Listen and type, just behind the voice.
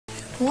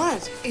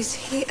What is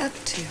he up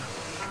to?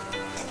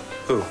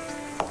 Who?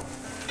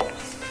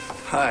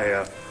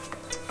 Hi,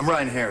 I'm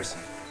Ryan Harrison.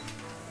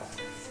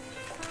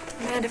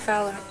 Amanda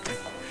Fowler.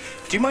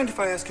 Do you mind if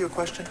I ask you a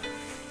question?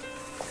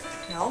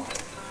 No?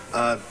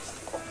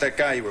 That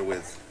guy you were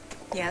with,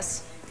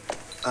 Yes.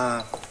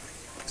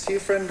 is he a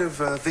friend of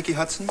Vicky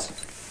Hudson's?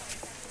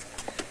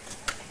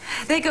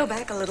 They go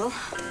back a little.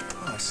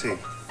 Oh, I see.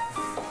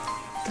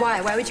 Why?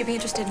 Why would you be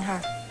interested in her?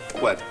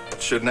 What,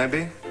 shouldn't I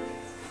be?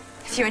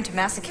 If you're into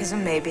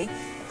masochism, maybe.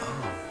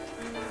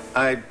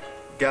 I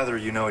gather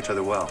you know each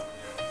other well.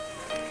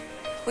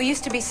 We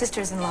used to be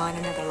sisters-in-law in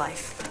another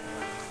life.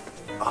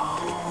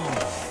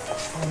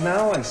 Oh,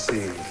 now I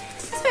see.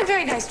 It's been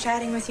very nice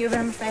chatting with you, but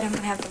I'm afraid I'm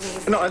gonna have to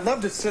leave. No, I'd love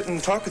to sit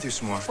and talk with you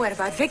some more. What,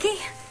 about Vicky?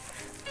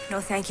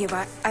 No, thank you,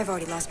 but I've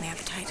already lost my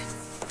appetite.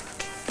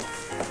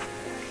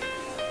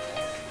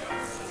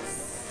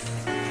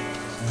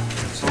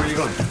 So where are you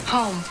going?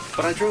 Home.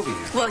 But I drove you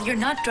here. Well, you're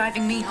not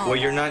driving me home. Well,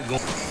 you're not going.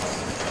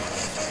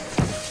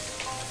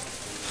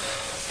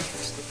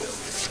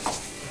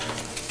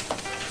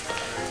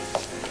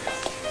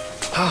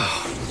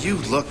 Oh, you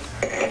look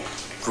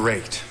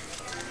great.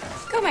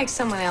 Go make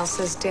someone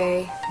else's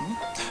day.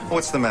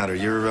 What's the matter?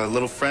 Your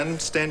little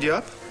friend stand you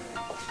up?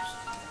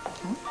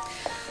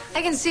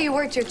 I can see you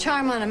worked your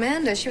charm on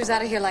Amanda. She was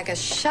out of here like a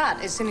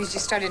shot as soon as you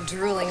started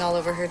drooling all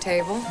over her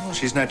table. Well,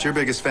 she's not your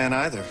biggest fan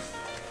either.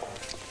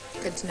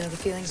 Good to know the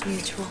feeling's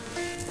mutual.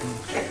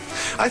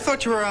 I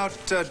thought you were out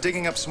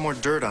digging up some more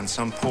dirt on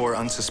some poor,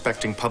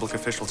 unsuspecting public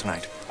official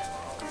tonight.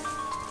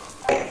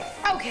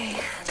 Okay,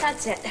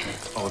 that's it.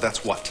 Oh,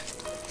 that's what?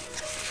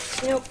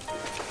 Nope.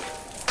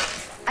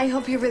 I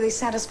hope you're really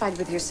satisfied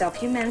with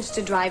yourself. You managed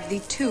to drive the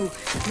two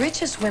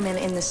richest women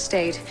in the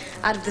state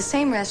out of the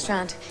same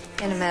restaurant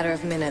in a matter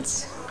of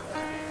minutes.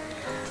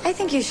 I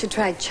think you should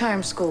try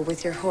charm school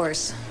with your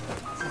horse.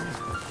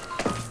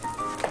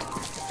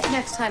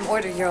 Next time,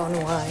 order your own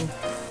wine.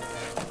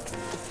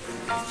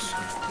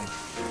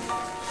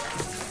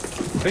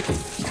 Vicky,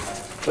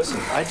 listen,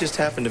 I just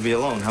happened to be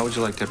alone. How would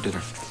you like to have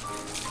dinner?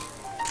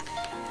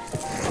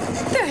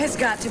 There has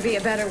got to be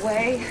a better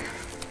way.